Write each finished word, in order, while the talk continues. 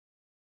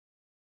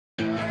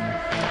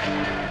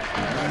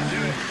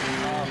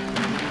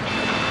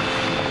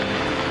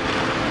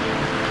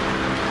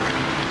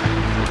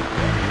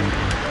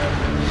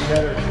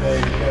better today,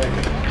 okay?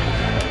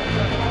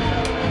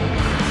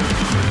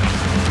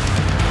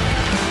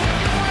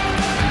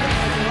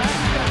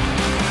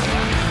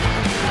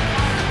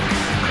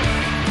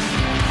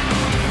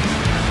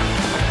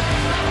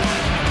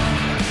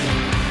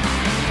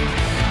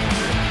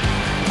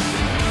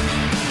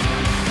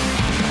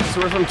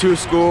 So we're from two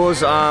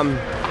schools. I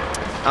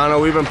don't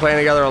know, we've been playing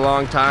together a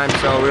long time,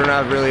 so we don't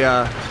have really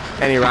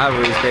any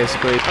rivalries,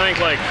 basically. I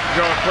think like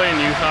playing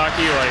youth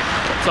hockey, like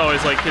it's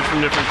always like kids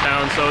from different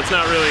towns, so it's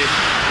not really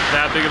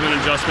that big of an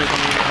adjustment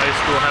coming into high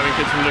school, having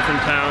kids from different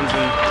towns.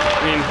 And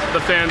I mean,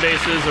 the fan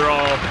bases are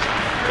all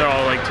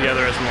like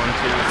together as one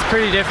too. It's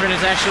pretty different.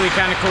 It's actually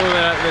kind of cool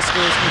that the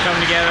schools can come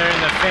together and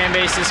the fan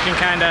bases can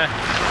kind of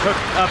hook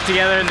up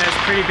together, and there's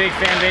a pretty big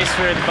fan base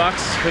for the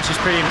Bucks, which is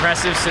pretty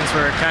impressive since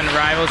we're kind of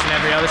rivals in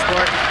every other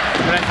sport.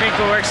 But I think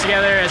what works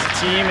together as a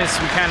team is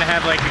we kind of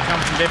have like, we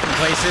come from different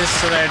places,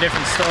 so there are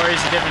different stories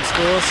at different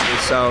schools.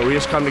 So we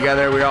just come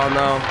together, we all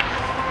know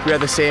we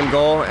have the same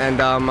goal, and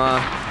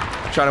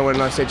trying to win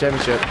a state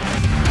championship.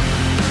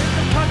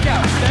 Puck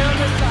out, stay on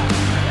this side.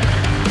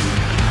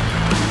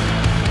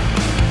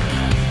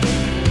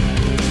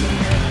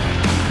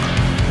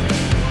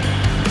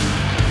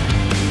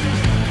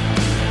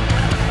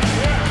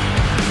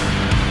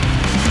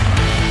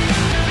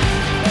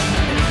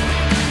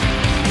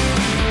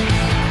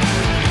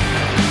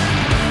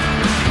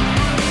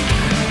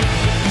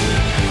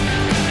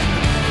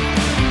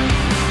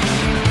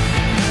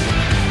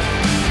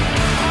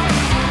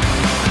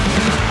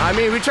 I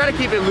mean, we try to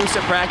keep it loose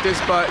at practice,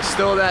 but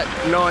still that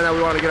knowing that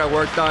we want to get our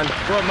work done.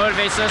 What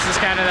motivates us is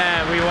kind of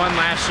that we won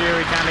last year.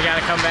 We kind of got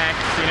to come back,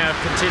 you know,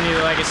 continue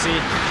the legacy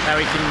that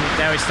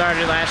we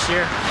started last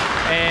year.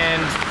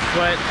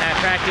 But at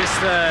practice,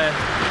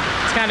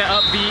 it's kind of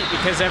upbeat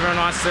because everyone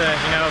wants to,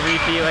 you know,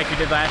 repeat like we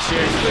did last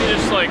year. We're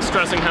just like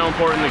stressing how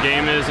important the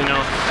game is. You know,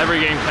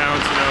 every game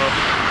counts.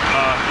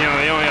 You know,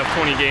 they only have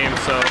 20 games,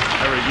 so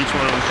each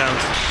one of them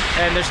counts.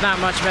 And there's not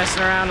much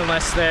messing around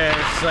unless there's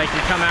like we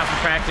come out for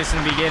practice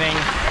in the beginning,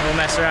 we'll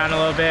mess around a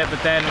little bit,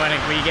 but then when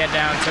we get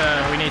down to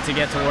we need to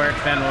get to work,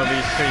 then we'll be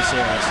pretty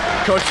serious.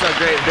 Coaches are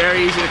great,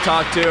 very easy to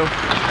talk to.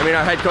 I mean,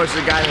 our head coach is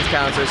a guidance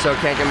counselor, so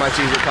it can't get much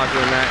easier to talk to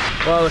than that.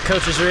 Well, the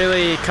coaches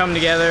really come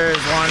together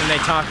as one, and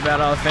they talk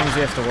about all the things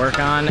we have to work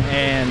on,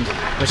 and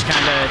which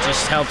kind of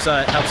just helps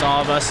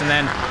all of us. And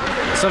then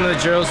some of the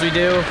drills we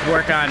do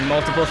work on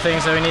multiple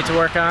things that we need to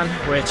work on,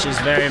 which is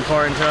very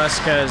important to us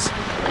because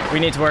we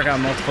need to work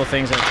on multiple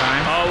things at a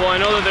time. Well, I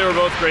know that they were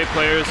both great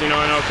players. You know,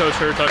 I know Coach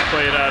Hertuck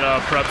played at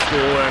prep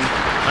school, and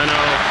I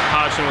know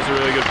Hodgson was a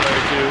really good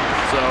player too.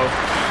 So,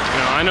 you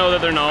know, I know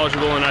that they're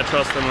knowledgeable, and I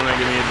trust them when they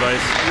give me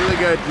advice.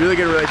 Really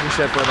good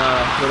relationship with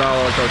all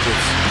our coaches.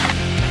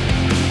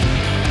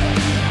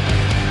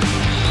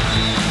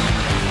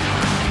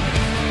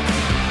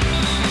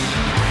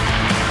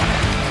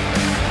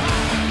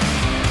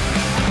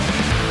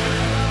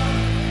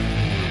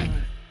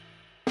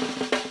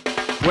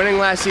 Winning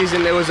last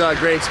season, it was a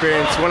great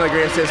experience, one of the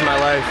greatest days of my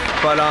life.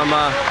 But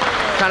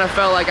kind of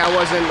felt like I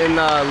wasn't in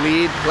the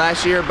lead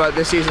last year, but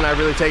this season I've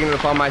really taken it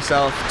upon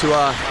myself to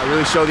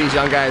really show these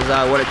young guys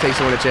what it takes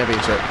to win a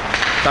championship.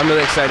 So I'm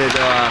really excited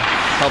to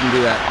help them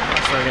do that.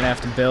 So we're gonna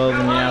have to build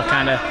and, you know,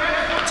 kind of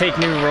take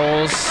new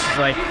roles,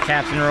 like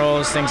captain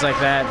roles, things like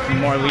that,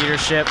 more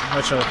leadership,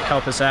 which will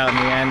help us out in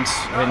the end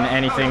in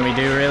anything we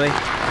do, really.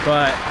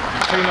 But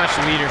pretty much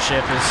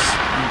leadership is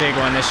a big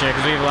one this year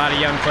because we have a lot of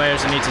young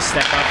players that need to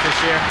step up this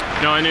year.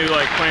 You know, I knew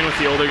like playing with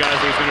the older guys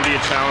it was going to be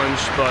a challenge,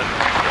 but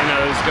you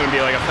know, it was going to be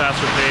like a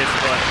faster pace.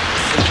 But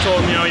I just told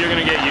them, you know, you're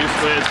going to get used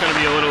to it. It's going to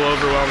be a little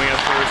overwhelming at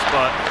first,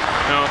 but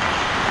you know,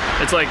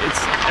 it's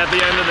at the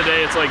end of the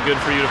day, it's like good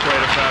for you to play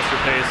at a faster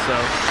pace. So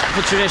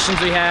the traditions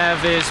we have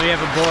is we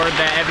have a board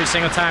that every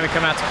single time we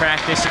come out to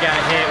practice, you got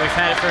to hit. We've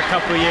had it for a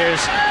couple of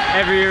years.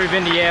 Every year we've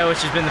been to Yale,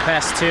 which has been the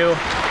past two.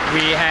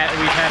 We've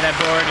had that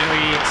board, and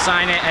we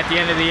sign it at the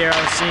end of the year.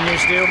 All the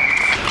seniors do.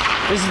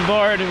 This is the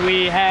board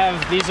we have.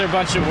 These are a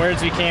bunch of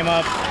words we came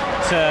up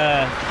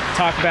to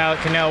talk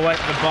about, you know, what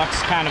the Bucks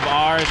kind of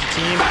are as a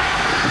team.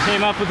 We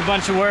came up with a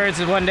bunch of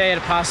words one day at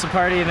a pasta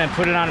party, and then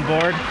put it on a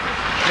board.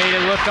 Made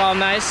it look all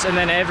nice, and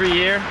then every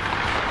year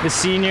the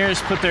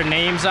seniors put their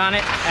names on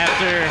it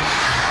after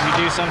we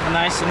do something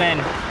nice, and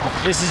then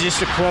this is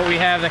just a quote we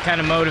have that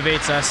kind of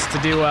motivates us to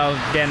do well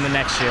again the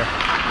next year.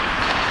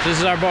 So this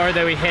is our board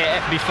that we hit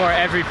before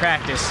every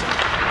practice.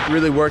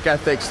 Really, work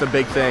ethic's the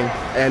big thing,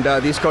 and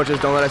these coaches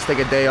don't let us take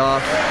a day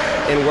off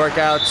in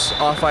workouts,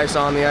 off ice,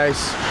 on the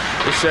ice.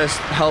 It's just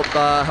helped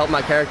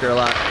my character a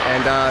lot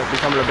and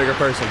becoming a bigger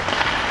person.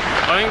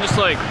 I think just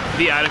like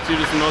the attitude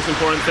is the most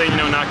important thing, you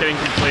know, not getting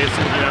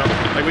complacent, you know.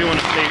 Like we won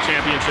a state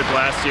championship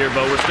last year,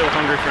 but we're still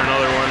hungry for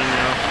another one, and you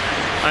know,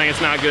 I think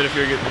it's not good if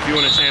you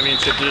win a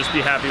championship to just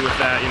be happy with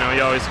that, you know.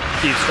 You always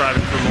keep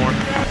striving for more.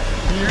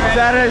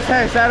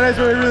 Saturday's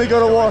where we really go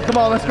to war. Come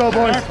on, let's go,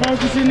 boys. Start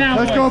focusing now,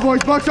 let's go,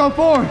 boys. Bucks on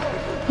 4.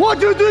 1,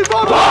 2, 3,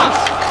 4,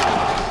 Bucks!